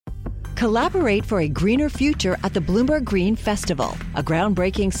Collaborate for a greener future at the Bloomberg Green Festival, a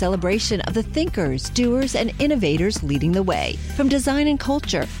groundbreaking celebration of the thinkers, doers, and innovators leading the way. From design and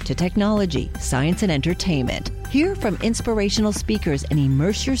culture to technology, science, and entertainment. Hear from inspirational speakers and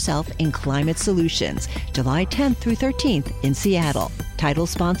immerse yourself in climate solutions. July 10th through 13th in Seattle. Title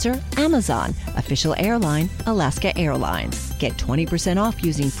sponsor, Amazon. Official airline, Alaska Airlines. Get 20% off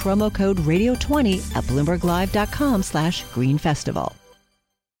using promo code radio20 at bloomberglive.com/greenfestival.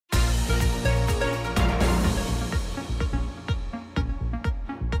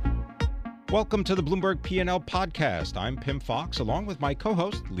 Welcome to the Bloomberg P&L podcast. I'm Pim Fox, along with my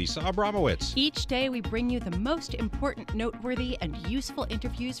co-host, Lisa Abramowitz. Each day, we bring you the most important, noteworthy, and useful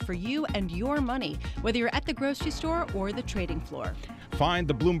interviews for you and your money, whether you're at the grocery store or the trading floor. Find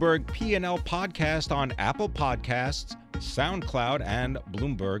the Bloomberg P&L podcast on Apple Podcasts, SoundCloud, and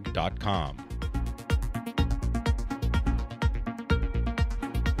Bloomberg.com.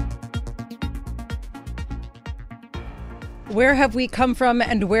 Where have we come from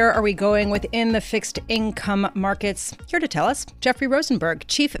and where are we going within the fixed income markets? Here to tell us, Jeffrey Rosenberg,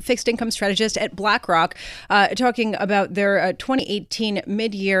 Chief Fixed Income Strategist at BlackRock, talking about their 2018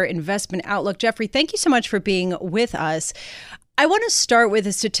 mid-year investment outlook. Jeffrey, thank you so much for being with us. I want to start with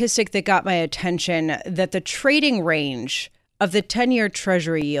a statistic that got my attention, that the trading range of the 10-year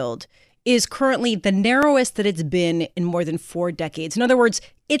Treasury yield is currently the narrowest that it's been in more than 4 decades. In other words,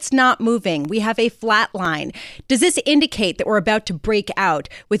 it's not moving. We have a flat line. Does this indicate that we're about to break out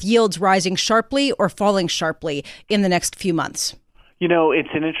with yields rising sharply or falling sharply in the next few months? You know, it's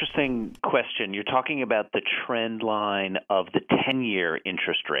an interesting question. You're talking about the trend line of the 10-year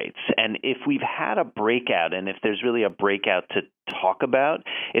interest rates. And if we've had a breakout, and if there's really a breakout to talk about,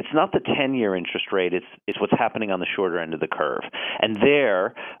 it's not the 10-year interest rate. It's what's happening on the shorter end of the curve. And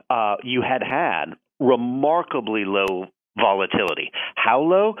there you had remarkably low volatility. How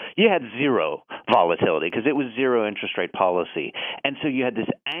low? You had zero volatility because it was zero interest rate policy. And so you had this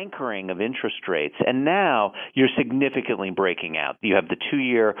anchoring of interest rates, and now you're significantly breaking out. You have the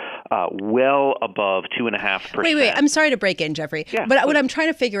 2-year well above 2.5%. Wait, I'm sorry to break in, Jeffrey. Yeah, but what I'm trying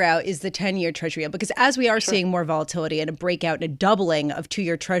to figure out is the 10-year Treasury yield, because as we are seeing more volatility and a breakout and a doubling of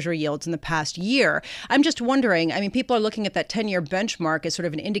 2-year Treasury yields in the past year, I'm just wondering, I mean, people are looking at that 10-year benchmark as sort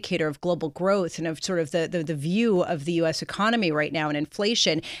of an indicator of global growth and of sort of the view of the U.S. economy right now and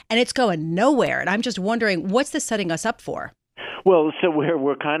inflation, and it's going nowhere. And I'm just wondering, what's this setting us up for? Well, so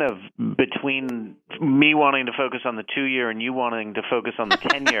we're kind of between me wanting to focus on the 2-year and you wanting to focus on the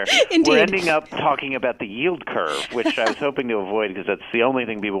 10-year. Indeed. We're ending up talking about the yield curve, which I was hoping to avoid because that's the only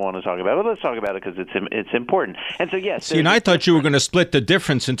thing people want to talk about. But let's talk about it because it's important. And so, yes. See, and I thought you were going to split the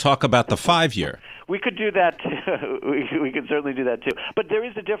difference and talk about the 5-year. We could do that too. We could certainly do that too. But there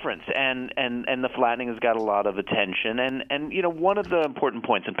is a difference, and the flattening has got a lot of attention. And you know, one of the important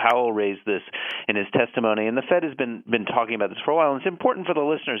points, and Powell raised this in his testimony, and the Fed has been talking about this for a while. And it's important for the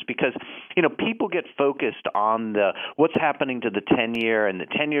listeners because you know people get focused on what's happening to the 10-year, and the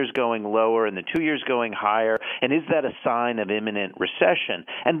 10-year's going lower, and the 2-year's going higher, and is that a sign of imminent recession?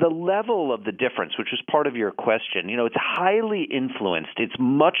 And the level of the difference, which was part of your question, you know, it's highly influenced. It's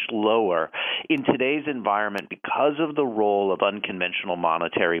much lower in today's environment because of the role of unconventional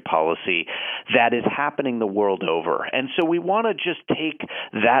monetary policy that is happening the world over. And so we want to just take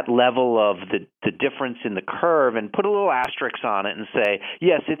that level of the difference in the curve and put a little asterisk on it and say,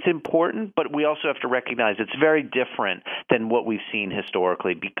 yes, it's important, but we also have to recognize it's very different than what we've seen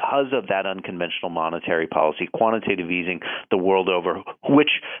historically because of that unconventional monetary policy, quantitative easing the world over,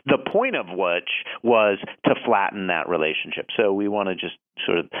 which the point of which was to flatten that relationship. So we want to just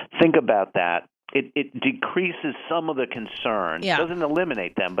sort of think about that. It decreases some of the concerns. Yeah. It doesn't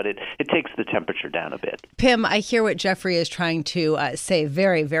eliminate them, but it takes the temperature down a bit. Pim, I hear what Jeffrey is trying to say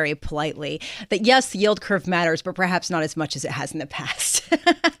very, very politely, that yes, the yield curve matters, but perhaps not as much as it has in the past.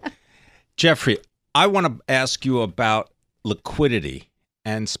 Jeffrey, I want to ask you about liquidity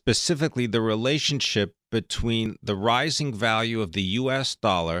and specifically the relationship between the rising value of the U.S.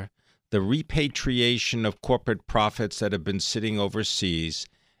 dollar, the repatriation of corporate profits that have been sitting overseas,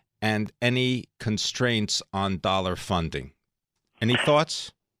 and any constraints on dollar funding. Any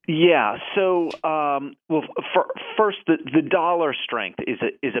thoughts? Yeah. So, first, the dollar strength is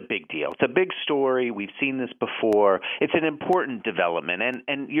a big deal. It's a big story. We've seen this before. It's an important development,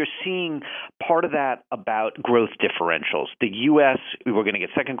 and you're seeing part of that about growth differentials. The U.S. We're going to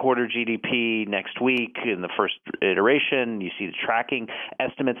get second quarter GDP next week in the first iteration. You see the tracking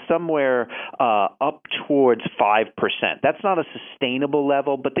estimates somewhere up towards 5%. That's not a sustainable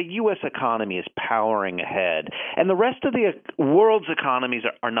level, but the U.S. economy is powering ahead, and the rest of the world's economies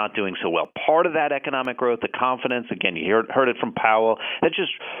are not doing so well. Part of that economic growth, the confidence comments. Again, you heard it from Powell. That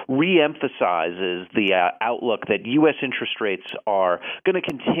just reemphasizes the outlook that U.S. interest rates are going to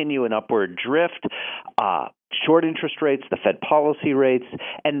continue an upward drift. Short interest rates, the Fed policy rates,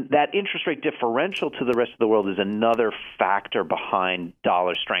 and that interest rate differential to the rest of the world is another factor behind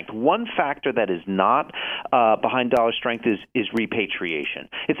dollar strength. One factor that is not behind dollar strength is repatriation.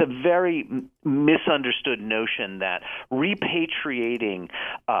 It's a very misunderstood notion that repatriating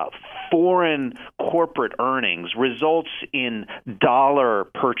foreign corporate earnings results in dollar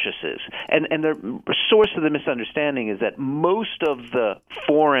purchases. And the source of the misunderstanding is that most of the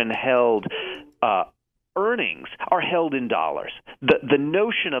foreign-held earnings are held in dollars. The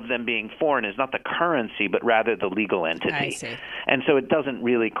notion of them being foreign is not the currency, but rather the legal entity. I see. And so it doesn't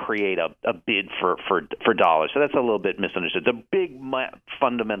really create a bid for dollars. So that's a little bit misunderstood. The big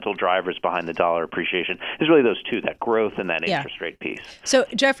fundamental drivers behind the dollar appreciation is really those two, that growth and that interest rate piece. So,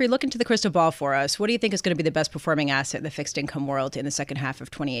 Jeffrey, look into the crystal ball for us. What do you think is going to be the best performing asset in the fixed income world in the second half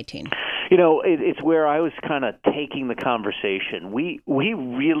of 2018? It's where I was kind of taking the conversation. We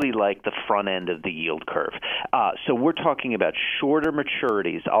really like the front end of the yield curve. So we're talking about shorter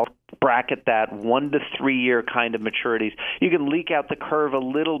maturities. I'll bracket that 1 to 3 year kind of maturities. You can leak out the curve a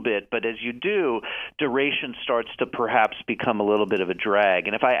little bit, but as you do, duration starts to perhaps become a little bit of a drag.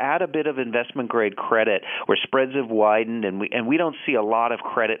 And if I add a bit of investment grade credit where spreads have widened and we don't see a lot of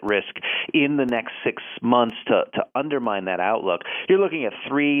credit risk in the next 6 months to undermine that outlook, you're looking at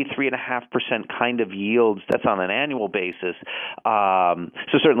 3.5% kind of yields. That's on an annual basis.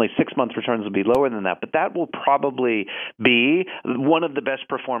 So certainly 6 month returns will be lower than that, but that will probably be one of the best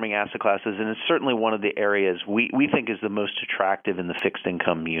performing asset classes, and it's certainly one of the areas we think is the most attractive in the fixed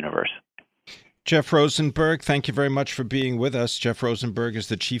income universe. Jeff Rosenberg, thank you very much for being with us. Jeff Rosenberg is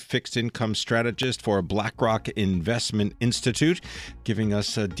the Chief Fixed Income Strategist for BlackRock Investment Institute, giving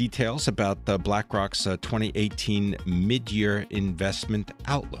us details about BlackRock's 2018 mid-year investment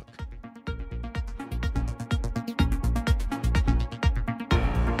outlook.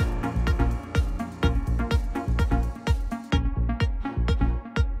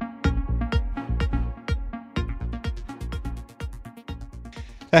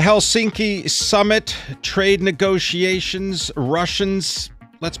 The Helsinki summit, trade negotiations, Russians.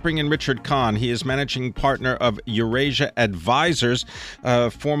 Let's bring in Richard Kahn. He is managing partner of Eurasia Advisors,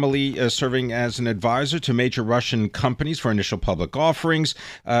 formerly serving as an advisor to major Russian companies for initial public offerings,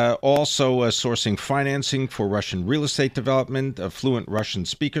 also sourcing financing for Russian real estate development, a fluent Russian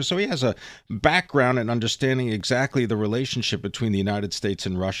speaker. So he has a background in understanding exactly the relationship between the United States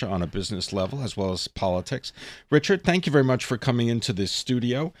and Russia on a business level, as well as politics. Richard, thank you very much for coming into this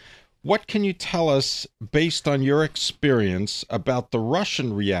studio. What can you tell us, based on your experience, about the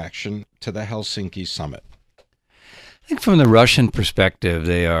Russian reaction to the Helsinki summit? I think from the Russian perspective,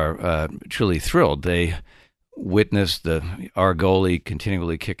 they are truly thrilled. They witnessed our goalie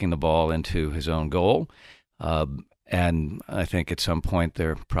continually kicking the ball into his own goal. And I think at some point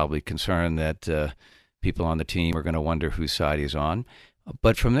they're probably concerned that people on the team are going to wonder whose side he's on.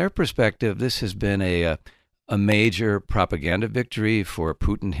 But from their perspective, this has been a major propaganda victory for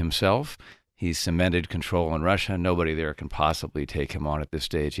Putin himself. He's cemented control in Russia. Nobody there can possibly take him on at this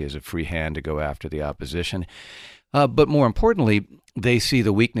stage. He has a free hand to go after the opposition. But more importantly, they see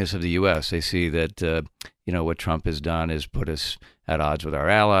the weakness of the U.S. They see that what Trump has done is put us at odds with our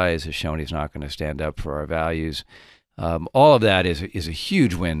allies, has shown he's not going to stand up for our values. All of that is a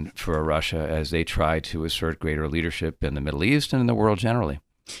huge win for Russia as they try to assert greater leadership in the Middle East and in the world generally.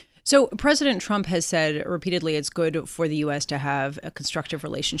 So President Trump has said repeatedly it's good for the U.S. to have a constructive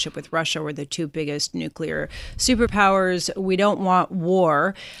relationship with Russia. We're the two biggest nuclear superpowers. We don't want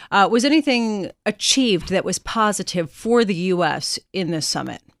war. Was anything achieved that was positive for the U.S. in this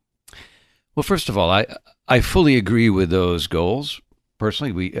summit? Well, first of all, I fully agree with those goals.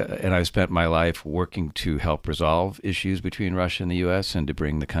 Personally, and I've spent my life working to help resolve issues between Russia and the U.S. and to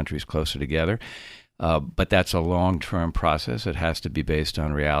bring the countries closer together. But that's a long-term process. It has to be based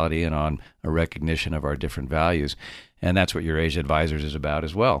on reality and on a recognition of our different values. And that's what Eurasia Advisors is about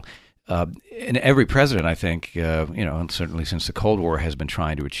as well. And every president, I think, and certainly since the Cold War, has been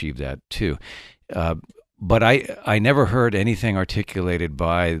trying to achieve that too. But I never heard anything articulated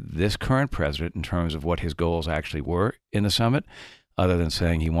by this current president in terms of what his goals actually were in the summit, other than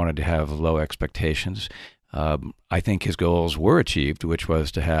saying he wanted to have low expectations. I think his goals were achieved, which was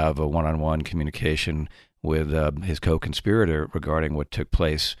to have a one-on-one communication with his co-conspirator regarding what took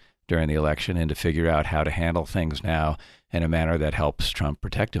place during the election and to figure out how to handle things now in a manner that helps Trump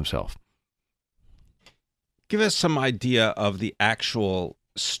protect himself. Give us some idea of the actual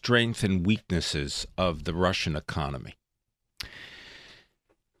strength and weaknesses of the Russian economy.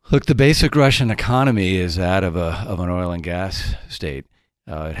 Look, the basic Russian economy is that of an oil and gas state.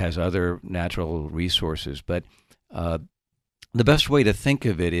 It has other natural resources, but the best way to think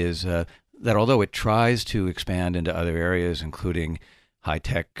of it is that although it tries to expand into other areas, including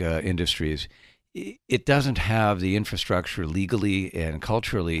high-tech industries, it doesn't have the infrastructure legally and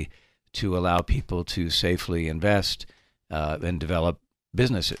culturally to allow people to safely invest and develop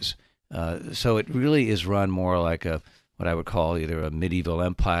businesses. So it really is run more like what I would call either a medieval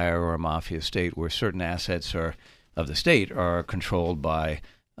empire or a mafia state, where certain assets of the state are controlled by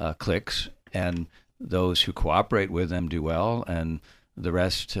cliques, and those who cooperate with them do well, and the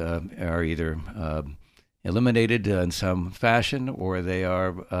rest are either eliminated in some fashion, or they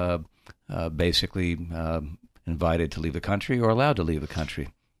are basically invited to leave the country or allowed to leave the country.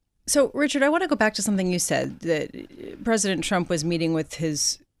 So, Richard, I want to go back to something you said, that President Trump was meeting with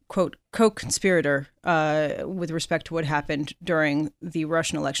his, quote, co-conspirator with respect to what happened during the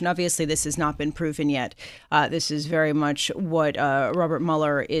Russian election. Obviously, this has not been proven yet. This is very much what Robert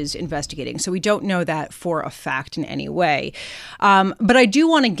Mueller is investigating. So we don't know that for a fact in any way. But I do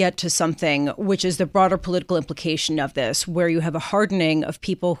want to get to something which is the broader political implication of this, where you have a hardening of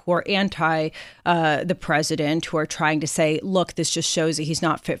people who are anti the president, who are trying to say, look, this just shows that he's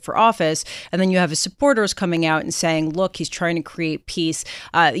not fit for office. And then you have his supporters coming out and saying, look, he's trying to create peace.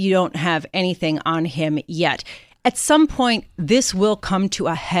 You don't have anything on him yet. At some point, this will come to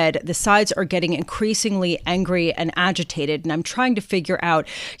a head. The sides are getting increasingly angry and agitated, and I'm trying to figure out,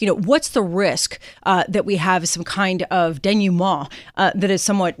 what's the risk that we have some kind of denouement that is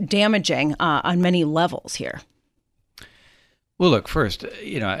somewhat damaging on many levels here? Well, look, first,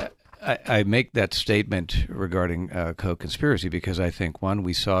 I make that statement regarding co-conspiracy because I think, one,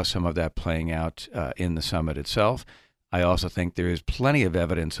 we saw some of that playing out in the summit itself. I also think there is plenty of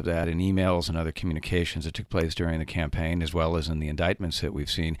evidence of that in emails and other communications that took place during the campaign, as well as in the indictments that we've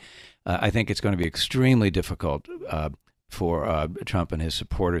seen. I think it's going to be extremely difficult for Trump and his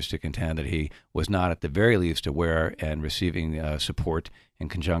supporters to contend that he was not at the very least aware and receiving support in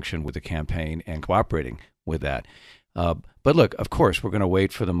conjunction with the campaign and cooperating with that. But look, of course, we're going to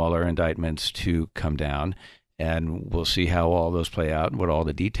wait for the Mueller indictments to come down, and we'll see how all those play out and what all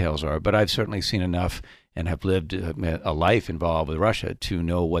the details are. But I've certainly seen enough and have lived a life involved with Russia to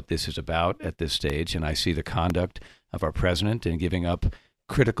know what this is about at this stage. And I see the conduct of our president in giving up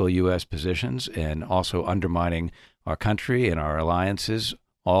critical U.S. positions and also undermining our country and our alliances,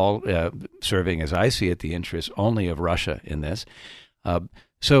 all serving, as I see it, the interests only of Russia in this.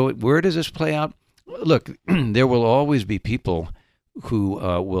 So where does this play out? Look, there will always be people who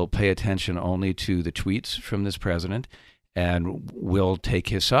will pay attention only to the tweets from this president and will take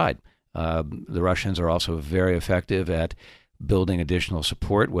his side. The Russians are also very effective at building additional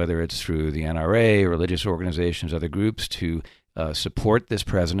support, whether it's through the NRA, religious organizations, other groups, to support this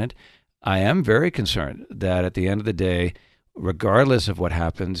president. I am very concerned that at the end of the day, regardless of what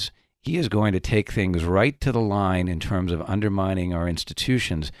happens, he is going to take things right to the line in terms of undermining our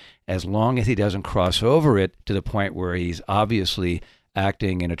institutions, as long as he doesn't cross over it to the point where he's obviously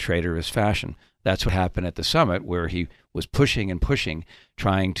acting in a traitorous fashion. That's what happened at the summit, where he was pushing and pushing,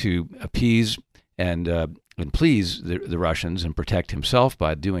 trying to appease and please the Russians and protect himself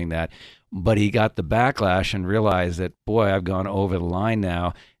by doing that. But he got the backlash and realized that, boy, I've gone over the line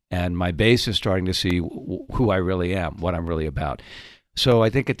now, and my base is starting to see who I really am, what I'm really about. So I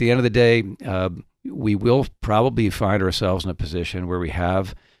think at the end of the day, we will probably find ourselves in a position where we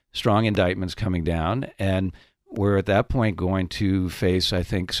have strong indictments coming down, and we're at that point going to face, I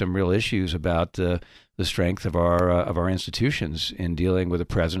think, some real issues about the strength of our institutions in dealing with a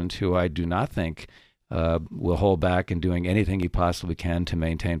president who I do not think will hold back in doing anything he possibly can to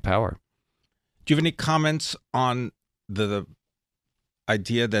maintain power. Do you have any comments on the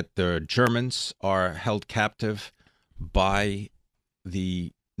idea that the Germans are held captive by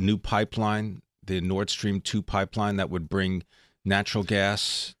the new pipeline, the Nord Stream 2 pipeline that would bring natural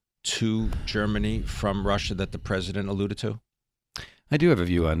gas to Germany from Russia that the president alluded to? I do have a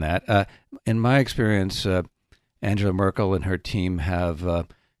view on that. In my experience, Angela Merkel and her team have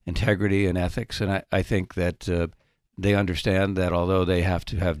integrity and ethics, and I think that they understand that although they have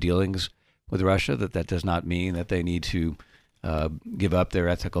to have dealings with Russia, that does not mean that they need to give up their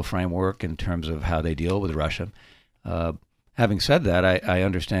ethical framework in terms of how they deal with Russia. Having said that, I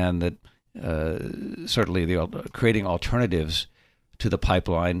understand that certainly creating alternatives to the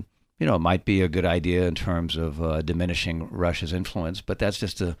pipeline, might be a good idea in terms of diminishing Russia's influence, but that's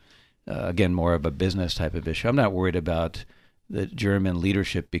just again, more of a business type of issue. I'm not worried about the German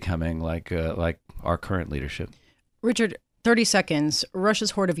leadership becoming like our current leadership. Richard, 30 seconds.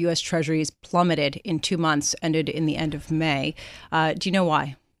 Russia's hoard of U.S. treasuries plummeted in 2 months, ended in the end of May. Do you know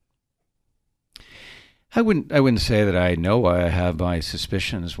why? I wouldn't say that I know why. I have my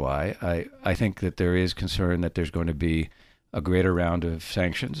suspicions why. I think that there is concern that there's going to be a greater round of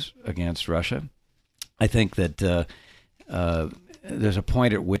sanctions against Russia. I think that there's a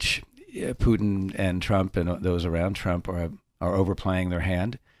point at which Putin and Trump and those around Trump are overplaying their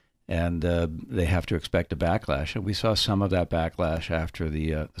hand, and they have to expect a backlash. And we saw some of that backlash after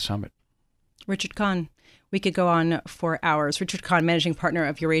the summit. Richard Kahn. We could go on for hours. Richard Kahn, managing partner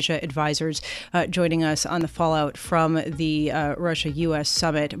of Eurasia Advisors, joining us on the fallout from the Russia-U.S.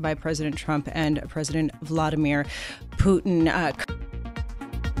 summit by President Trump and President Vladimir Putin.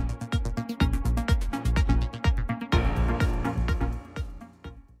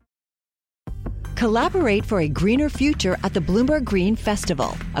 Collaborate for a greener future at the Bloomberg Green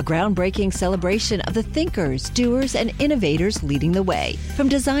Festival, a groundbreaking celebration of the thinkers, doers, and innovators leading the way. From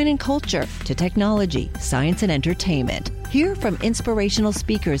design and culture to technology, science, and entertainment. Hear from inspirational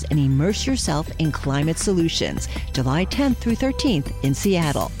speakers and immerse yourself in climate solutions. July 10th through 13th in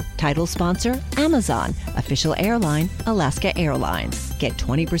Seattle. Title sponsor, Amazon. Official airline, Alaska Airlines. Get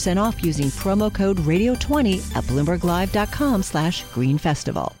 20% off using promo code radio20 at bloomberglive.com/Green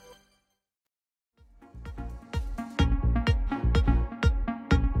Festival.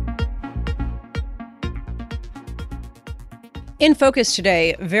 In focus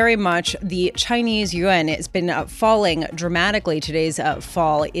today, very much the Chinese yuan has been falling dramatically. Today's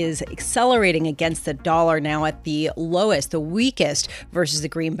fall is accelerating against the dollar, now at the lowest, the weakest versus the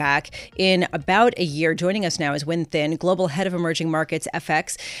greenback in about a year. Joining us now is Win Thin, Global Head of Emerging Markets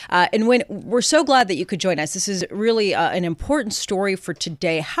FX. And Win, we're so glad that you could join us. This is really an important story for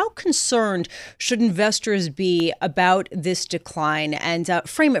today. How concerned should investors be about this decline? And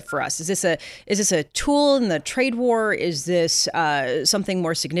frame it for us. Is this a tool in the trade war? Is this something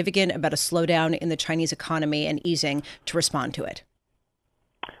more significant about a slowdown in the Chinese economy and easing to respond to it?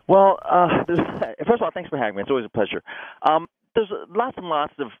 Well, first of all, thanks for having me. It's always a pleasure. There's lots and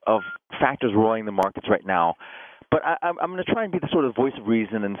lots of factors rolling the markets right now, but I'm going to try and be the sort of voice of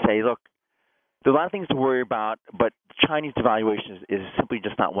reason and say, look, there are a lot of things to worry about, but Chinese devaluation is simply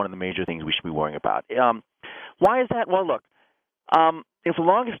just not one of the major things we should be worrying about. Why is that? Well, look, for the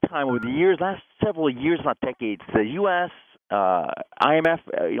longest time, over the years, last several years, not decades, the U.S., IMF,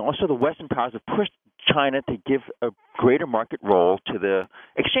 also the Western powers have pushed China to give a greater market role to the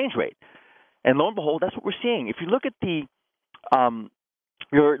exchange rate. And lo and behold, that's what we're seeing. If you look at the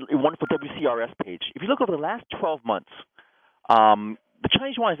your wonderful WCRS page, if you look over the last 12 months, the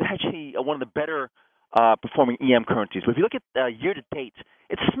Chinese yuan is actually one of the better performing EM currencies. But if you look at year to date,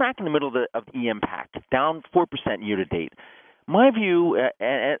 it's smack in the middle of the EM pack, down 4% year to date. My view,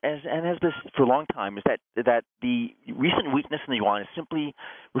 and has been for a long time, is that the recent weakness in the yuan is simply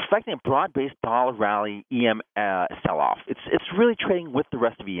reflecting a broad-based dollar rally EM sell-off. It's really trading with the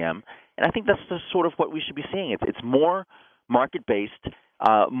rest of EM, and I think that's just sort of what we should be seeing. It's more market-based,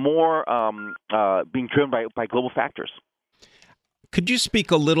 more being driven by global factors. Could you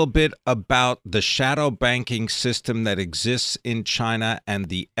speak a little bit about the shadow banking system that exists in China and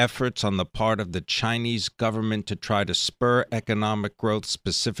the efforts on the part of the Chinese government to try to spur economic growth,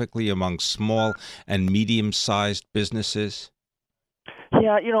 specifically among small and medium-sized businesses?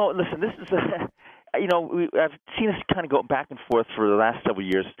 Yeah, listen, this is I've seen this kind of go back and forth for the last several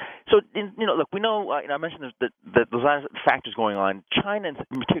years. So, look, we know, I mentioned that there's a lot of factors going on. China, in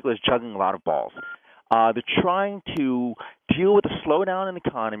particular, is juggling a lot of balls. They're trying to deal with the slowdown in the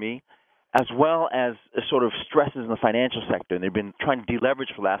economy as well as sort of stresses in the financial sector, and they've been trying to deleverage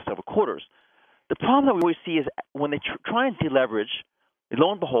for the last several quarters. The problem that we always see is when they try and deleverage,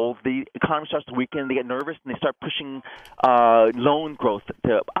 lo and behold, the economy starts to weaken, they get nervous, and they start pushing loan growth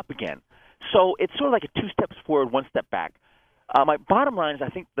up again. So it's sort of like a two steps forward, one step back. My bottom line is I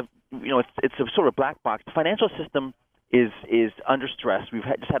think it's a sort of black box. The financial system is under stress. We've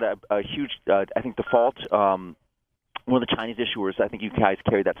just had a huge, I think, default. One of the Chinese issuers, I think you guys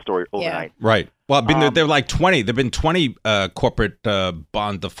carried that story overnight. Yeah. Right. Well, they're like 20. There've been 20 corporate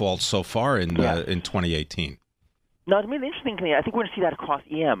bond defaults so far in 2018. Now, to me, the interesting thing, I think we're going to see that across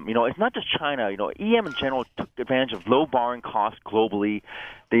EM. It's not just China. EM in general took advantage of low borrowing costs globally.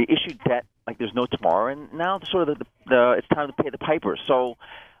 They issued debt like there's no tomorrow, and now it's time to pay the piper. So,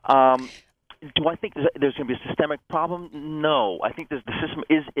 do I think there's going to be a systemic problem? No. I think the system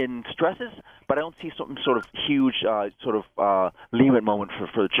is in stresses, but I don't see some sort of huge Lehman moment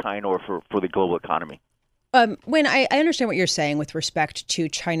for China or for the global economy. When I understand what you're saying with respect to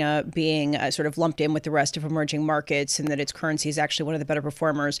China being sort of lumped in with the rest of emerging markets and that its currency is actually one of the better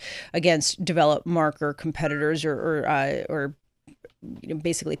performers against developed market competitors or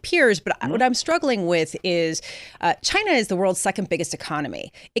basically peers. But what I'm struggling with is China is the world's second biggest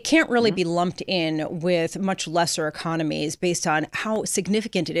economy. It can't really be lumped in with much lesser economies based on how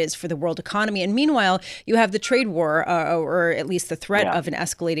significant it is for the world economy. And meanwhile, you have the trade war, or at least the threat of an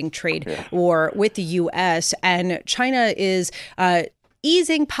escalating trade war with the U.S. And China is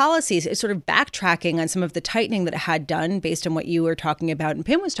easing policies, sort of backtracking on some of the tightening that it had done based on what you were talking about and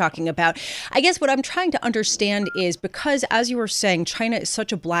Pim was talking about. I guess what I'm trying to understand is, because, as you were saying, China is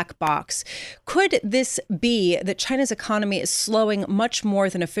such a black box, could this be that China's economy is slowing much more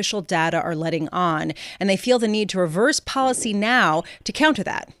than official data are letting on, and they feel the need to reverse policy now to counter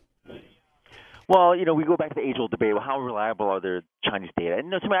that? Well, we go back to the age-old debate. Well, how reliable are their Chinese data? And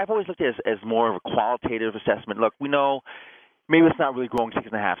to me, I've always looked at it as more of a qualitative assessment. Look, we know maybe it's not really growing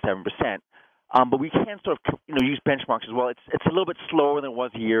 6.5%, 7%, but we can sort of use benchmarks as well. It's a little bit slower than it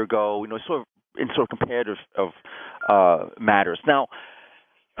was a year ago. Sort of in comparative matters. Now,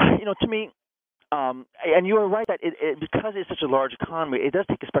 to me, and you are right that because it's such a large economy, it does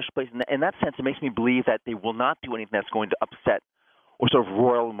take a special place. In that sense, it makes me believe that they will not do anything that's going to upset or sort of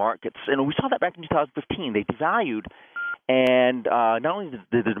roil markets. And we saw that back in 2015. They devalued. And not only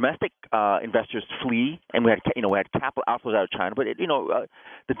did the domestic investors flee, and we had capital outflows out of China, but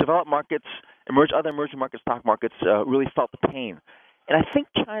the developed markets, other emerging markets, stock markets really felt the pain. And I think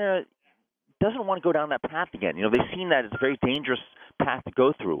China doesn't want to go down that path again. They've seen that it's a very dangerous path to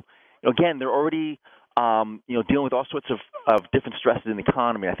go through. Again, they're already dealing with all sorts of different stresses in the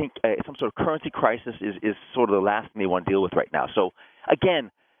economy. I think some sort of currency crisis is sort of the last thing they want to deal with right now. So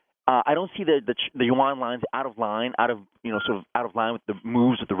again, I don't see the yuan lines out of line with the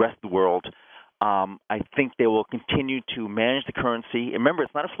moves of the rest of the world. I think they will continue to manage the currency. And remember,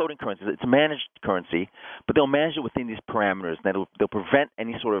 it's not a floating currency; it's a managed currency, but they'll manage it within these parameters. And they'll prevent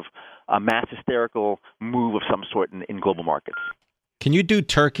any sort of mass hysterical move of some sort in global markets. Can you do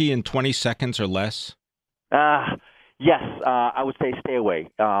Turkey in 20 seconds or less? Yes, I would say stay away.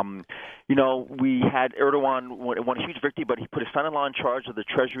 We had Erdogan won a huge victory, but he put his son-in-law in charge of the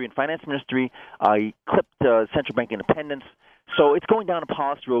Treasury and Finance Ministry. He clipped central bank independence. So it's going down a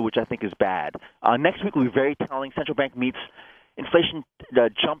policy road, which I think is bad. Next week will be very telling. Central bank meets. Inflation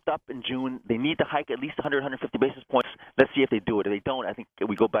jumped up in June. They need to hike at least 100, 150 basis points. Let's see if they do it. If they don't, I think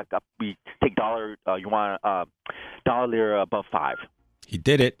we go back up. We take dollar lira above 5. He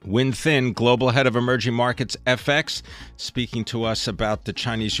did it. Win Thin, global head of emerging markets FX, speaking to us about the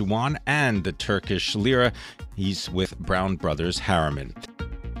Chinese yuan and the Turkish lira. He's with Brown Brothers Harriman.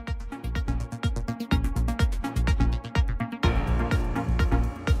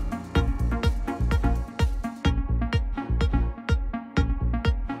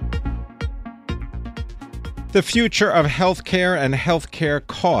 The future of healthcare and healthcare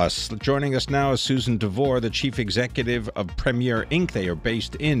costs. Joining us now is Susan DeVore, the chief executive of Premier Inc. They are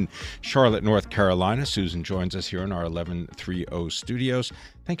based in Charlotte, North Carolina. Susan joins us here in our 1130 studios.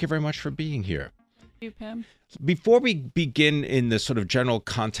 Thank you very much for being here. Thank you, Pam. Before we begin in the sort of general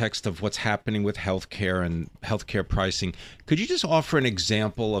context of what's happening with healthcare and healthcare pricing, could you just offer an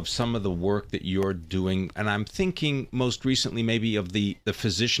example of some of the work that you're doing? And I'm thinking most recently maybe of the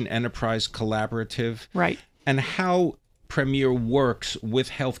Physician Enterprise Collaborative. Right. And how Premier works with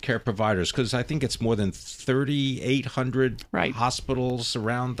healthcare providers, because I think it's more than 3,800 hospitals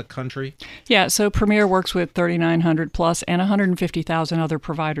around the country. Yeah, so Premier works with 3,900 plus and 150,000 other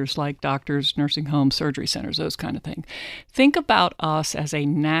providers like doctors, nursing homes, surgery centers, those kind of things. Think about us as a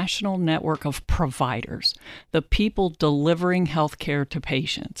national network of providers, the people delivering healthcare to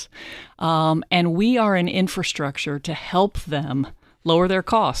patients. And we are an infrastructure to help them lower their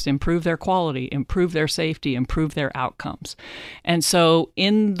costs, improve their quality, improve their safety, improve their outcomes. And so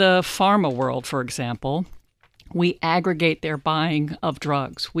in the pharma world, for example, we aggregate their buying of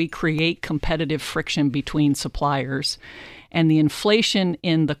drugs. We create competitive friction between suppliers. And the inflation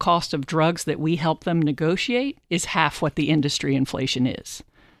in the cost of drugs that we help them negotiate is half what the industry inflation is.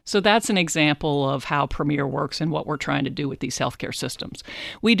 So that's an example of how Premier works and what we're trying to do with these healthcare systems.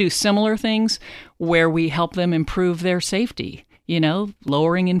 We do similar things where we help them improve their safety.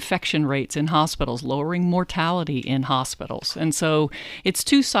 Lowering infection rates in hospitals, lowering mortality in hospitals. And so it's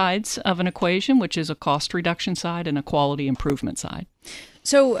two sides of an equation, which is a cost reduction side and a quality improvement side.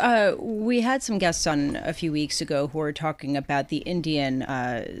 So we had some guests on a few weeks ago who were talking about the Indian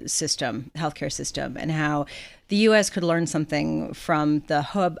healthcare system, and how the U.S. could learn something from the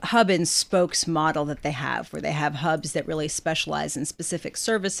hub and spokes model that they have, where they have hubs that really specialize in specific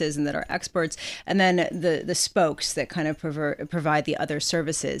services and that are experts, and then the spokes that kind of provide the other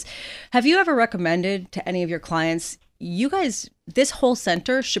services. Have you ever recommended to any of your clients, you guys this whole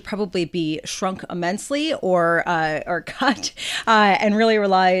center should probably be shrunk immensely or cut and really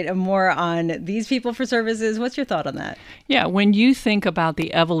rely more on these people for services. What's your thought on that? Yeah, when you think about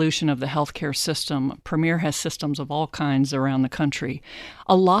the evolution of the healthcare system, Premier has systems of all kinds around the country.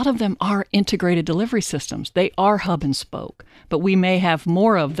 A lot of them are integrated delivery systems. They are hub and spoke, but we may have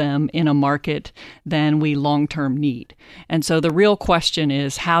more of them in a market than we long-term need. And so the real question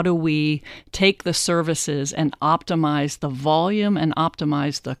is, how do we take the services and optimize the volume and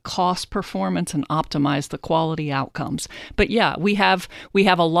optimize the cost performance and optimize the quality outcomes? But yeah, we have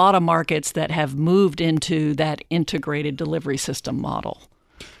a lot of markets that have moved into that integrated delivery system model.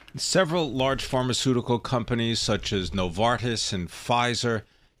 Several large pharmaceutical companies such as Novartis and Pfizer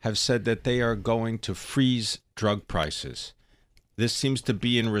have said that they are going to freeze drug prices. This seems to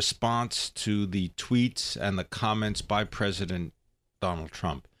be in response to the tweets and the comments by President Donald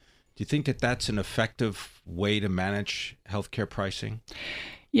Trump. Do you think that that's an effective way to manage healthcare pricing?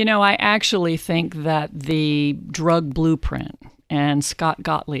 You know, I actually think that the drug blueprint and Scott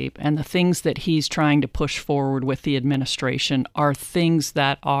Gottlieb and the things that he's trying to push forward with the administration are things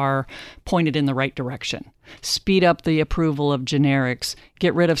that are pointed in the right direction. Speed up the approval of generics,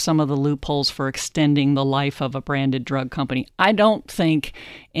 get rid of some of the loopholes for extending the life of a branded drug company. I don't think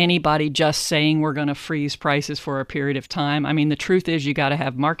anybody just saying we're going to freeze prices for a period of time. I mean, the truth is you got to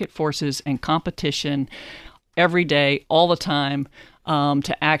have market forces and competition every day, all the time,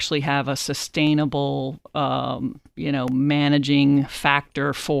 to actually have a sustainable, managing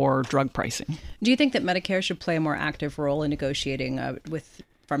factor for drug pricing. Do you think that Medicare should play a more active role in negotiating with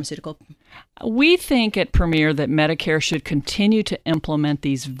pharmaceutical? We think at Premier that Medicare should continue to implement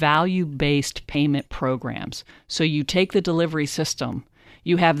these value-based payment programs. So you take the delivery system,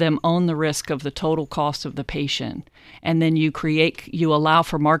 you have them own the risk of the total cost of the patient, and then you allow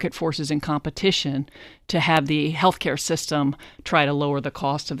for market forces and competition to have the healthcare system try to lower the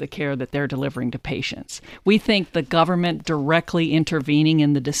cost of the care that they're delivering to patients. We think the government directly intervening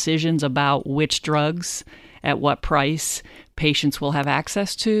in the decisions about which drugs at what price patients will have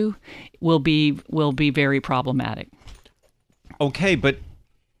access to will be very problematic. Okay, but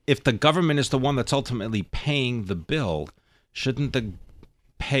if the government is the one that's ultimately paying the bill, shouldn't the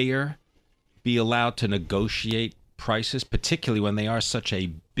payer be allowed to negotiate prices, particularly when they are such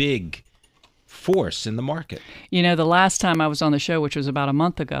a big force in the market? You know, the last time I was on the show, which was about a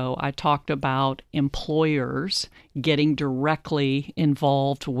month ago, I talked about employers getting directly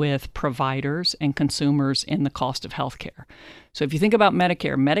involved with providers and consumers in the cost of healthcare. So if you think about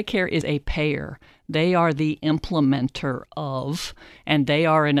Medicare, Medicare is a payer. They are the implementer of, and they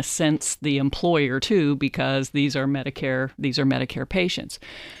are in a sense the employer too, because these are Medicare patients.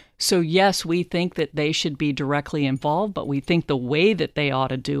 So yes, we think that they should be directly involved, but we think the way that they ought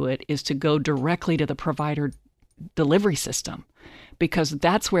to do it is to go directly to the provider delivery system, because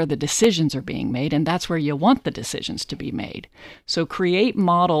that's where the decisions are being made, and that's where you want the decisions to be made. So create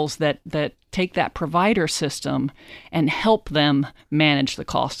models that take that provider system and help them manage the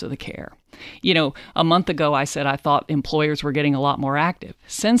cost of the care. You know, a month ago I said I thought employers were getting a lot more active.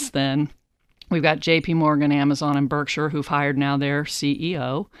 Since then, we've got J.P. Morgan, Amazon, and Berkshire who've hired now their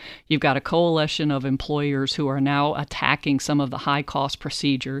CEO. You've got a coalition of employers who are now attacking some of the high-cost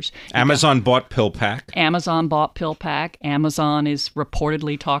procedures. Amazon bought PillPack. Amazon bought PillPack. Amazon is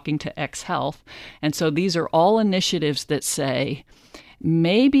reportedly talking to X-Health. And so these are all initiatives that say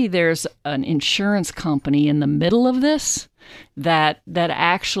maybe there's an insurance company in the middle of this that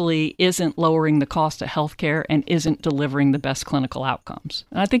actually isn't lowering the cost of healthcare and isn't delivering the best clinical outcomes.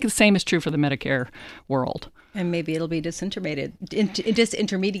 And I think the same is true for the Medicare world. And maybe it'll be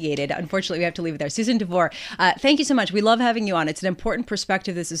disintermediated. Unfortunately, we have to leave it there. Susan DeVore, thank you so much. We love having you on. It's an important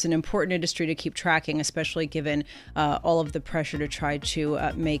perspective. This is an important industry to keep tracking, especially given all of the pressure to try to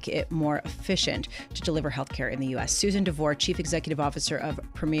make it more efficient to deliver healthcare in the U.S. Susan DeVore, Chief Executive Officer of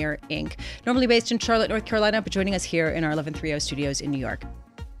Premier Inc., normally based in Charlotte, North Carolina, but joining us here in our 1130 studios in New York.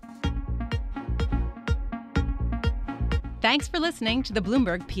 Thanks for listening to the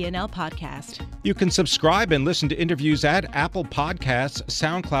Bloomberg P&L podcast. You can subscribe and listen to interviews at Apple Podcasts,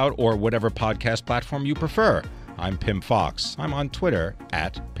 SoundCloud, or whatever podcast platform you prefer. I'm Pim Fox. I'm on Twitter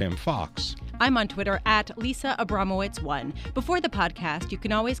at Pim Fox. I'm on Twitter at Lisa Abramowitz1. Before the podcast, you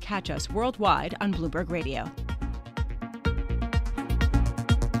can always catch us worldwide on Bloomberg Radio.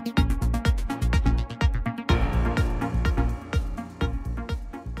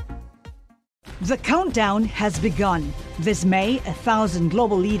 The countdown has begun. This May, 1,000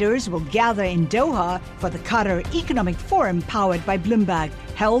 global leaders will gather in Doha for the Qatar Economic Forum powered by Bloomberg,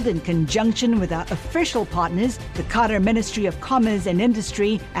 held in conjunction with our official partners, the Qatar Ministry of Commerce and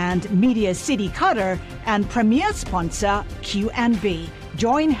Industry and Media City Qatar, and premier sponsor QNB.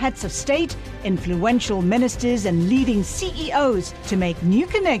 Join heads of state, influential ministers, and leading CEOs to make new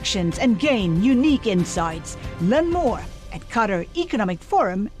connections and gain unique insights. Learn more at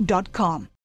QatarEconomicForum.com.